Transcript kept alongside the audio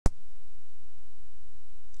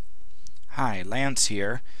Hi, Lance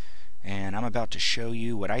here, and I'm about to show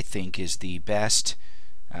you what I think is the best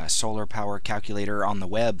solar power calculator on the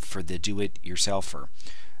web for the do-it-yourselfer.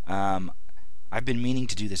 I've been meaning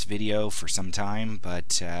to do this video for some time,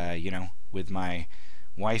 but with my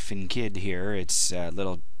wife and kid here, it's a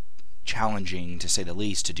little challenging to say the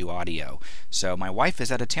least to do audio. So my wife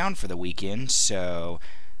is out of town for the weekend, so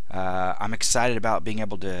I'm excited about being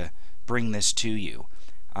able to bring this to you.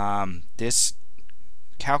 This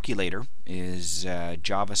calculator is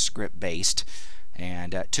JavaScript based,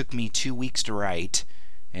 and it took me 2 weeks to write,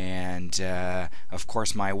 and of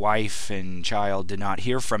course my wife and child did not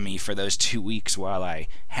hear from me for those 2 weeks while I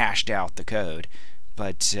hashed out the code,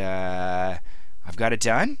 but I've got it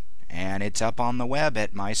done, and it's up on the web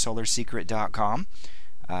at mysolarsecret.com,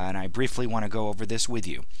 and I briefly want to go over this with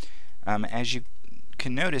you. As you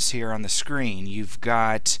can notice here on the screen, you've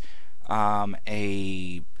got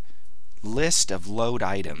a list of load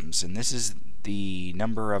items, and this is the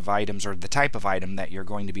number of items or the type of item that you're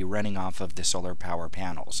going to be running off of the solar power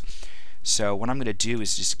panels. So what I'm going to do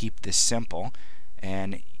is just keep this simple,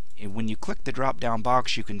 and when you click the drop down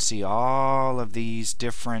box you can see all of these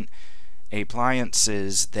different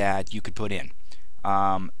appliances that you could put in.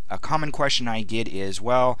 A common question I get is,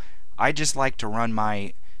 well, I just like to run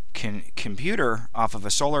my computer off of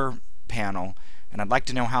a solar panel, and I'd like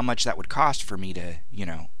to know how much that would cost for me to,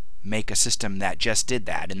 make a system that just did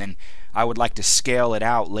that, and then I would like to scale it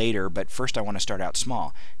out later, but first I want to start out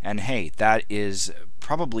small. And hey, that is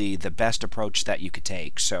probably the best approach that you could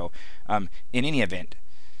take. So in any event,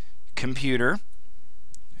 computer,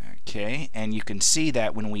 okay, and you can see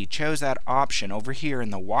that when we chose that option over here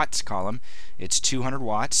in the watts column, it's 200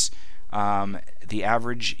 watts. The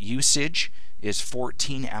average usage is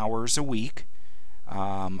 14 hours a week,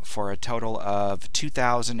 for a total of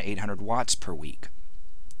 2,800 watts per week.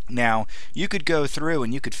 Now, you could go through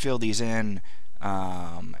and you could fill these in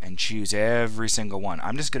and choose every single one.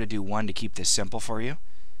 I'm just going to do one to keep this simple for you.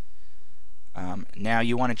 Now,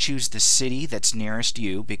 you want to choose the city that's nearest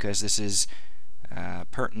you, because this is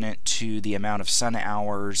pertinent to the amount of sun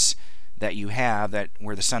hours that you have,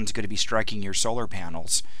 where the sun's going to be striking your solar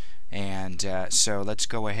panels. And so let's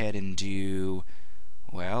go ahead and do,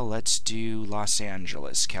 well, let's do Los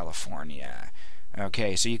Angeles, California.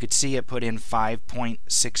 Okay, so you could see it put in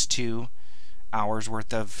 5.62 hours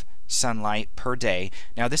worth of sunlight per day.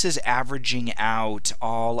 Now this is averaging out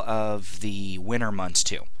all of the winter months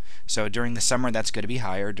too. So during the summer that's going to be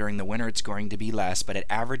higher, during the winter it's going to be less, but it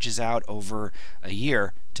averages out over a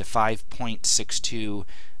year to 5.62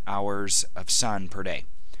 hours of sun per day.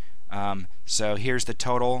 So here's the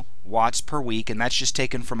total watts per week, and that's just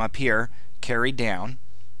taken from up here, carried down.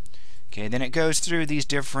 Okay, then it goes through these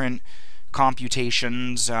different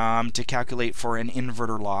computations to calculate for an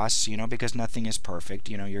inverter loss, because nothing is perfect.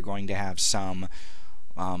 You're going to have some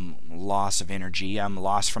loss of energy,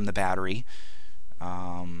 loss from the battery,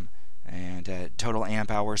 and total amp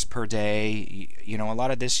hours per day. A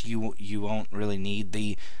lot of this you won't really need.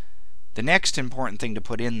 The next important thing to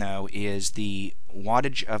put in, though, is the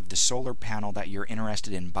wattage of the solar panel that you're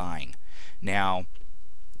interested in buying. Now,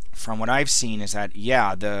 from what I've seen is that,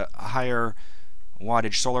 yeah, the higher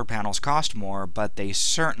wattage solar panels cost more, but they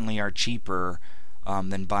certainly are cheaper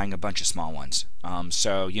than buying a bunch of small ones.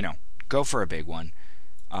 So, go for a big one.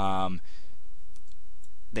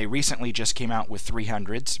 They recently just came out with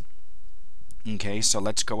 300s. Okay, so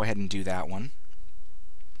let's go ahead and do that one.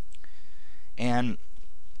 And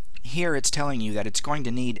here it's telling you that it's going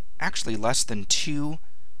to need actually less than 2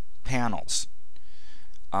 panels.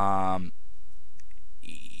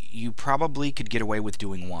 You probably could get away with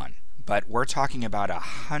doing 1. But we're talking about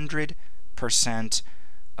 100%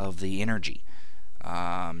 of the energy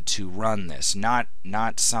to run this, not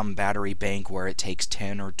some battery bank where it takes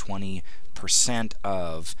 10 or 20%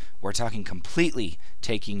 of. We're talking completely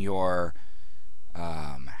taking your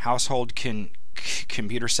household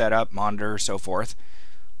computer setup, monitor, so forth,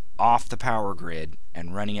 off the power grid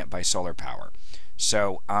and running it by solar power.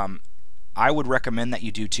 So I would recommend that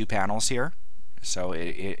you do 2 panels here, so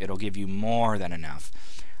it'll give you more than enough.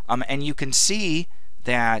 And you can see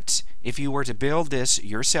that if you were to build this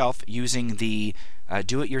yourself using the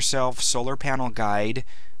do-it-yourself solar panel guide,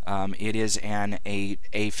 it is an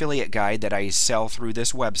affiliate guide that I sell through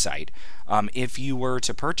this website. If you were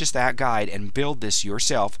to purchase that guide and build this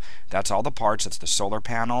yourself, that's all the parts. That's the solar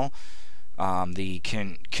panel, the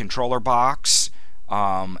controller box,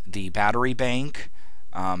 the battery bank,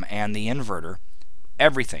 and the inverter.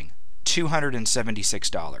 Everything,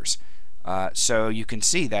 $276. So you can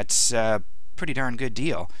see that's a pretty darn good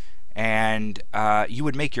deal, and you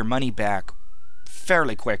would make your money back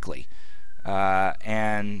fairly quickly.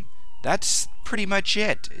 And that's pretty much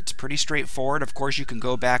it. It's pretty straightforward. Of course, you can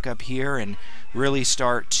go back up here and really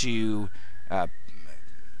start to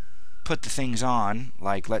put the things on.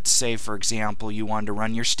 Like, let's say, for example, you wanted to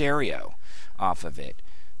run your stereo off of it.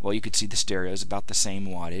 Well, you could see the stereo is about the same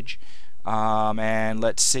wattage. And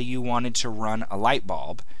let's say you wanted to run a light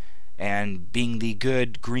bulb. And being the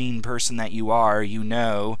good green person that you are, you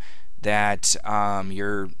know that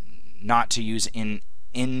you're not to use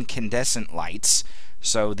incandescent lights.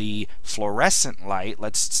 So the fluorescent light,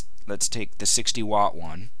 let's take the 60-watt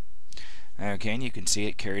one. Okay, and you can see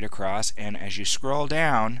it carried across, and as you scroll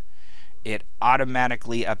down, it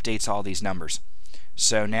automatically updates all these numbers.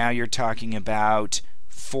 So now you're talking about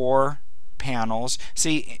 4 panels.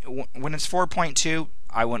 See, when it's 4.2,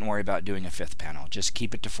 I wouldn't worry about doing a 5th panel. Just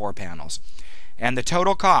keep it to 4 panels. And the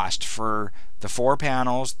total cost for the 4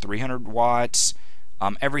 panels, 300 watts,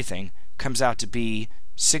 everything, comes out to be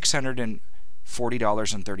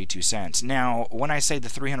 $640.32. Now, when I say the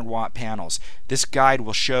 300-watt panels, this guide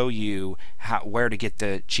will show you where to get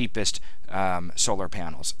the cheapest solar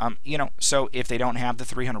panels. So if they don't have the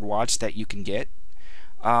 300 watts that you can get,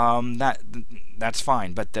 that's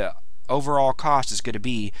fine. But the overall cost is going to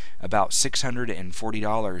be about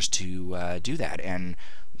 $640 to do that. And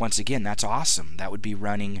once again, that's awesome. That would be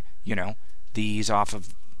running, these off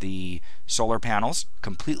of the solar panels,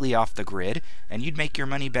 completely off the grid, and you'd make your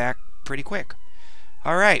money back pretty quick.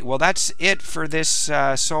 Alright, well, that's it for this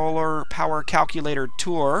solar power calculator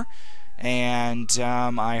tour, and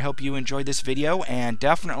I hope you enjoyed this video, and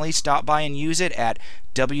definitely stop by and use it at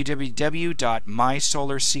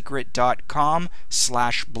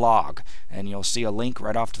www.mysolarsecret.com/blog, and you'll see a link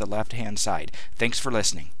right off to the left hand side. Thanks for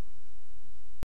listening.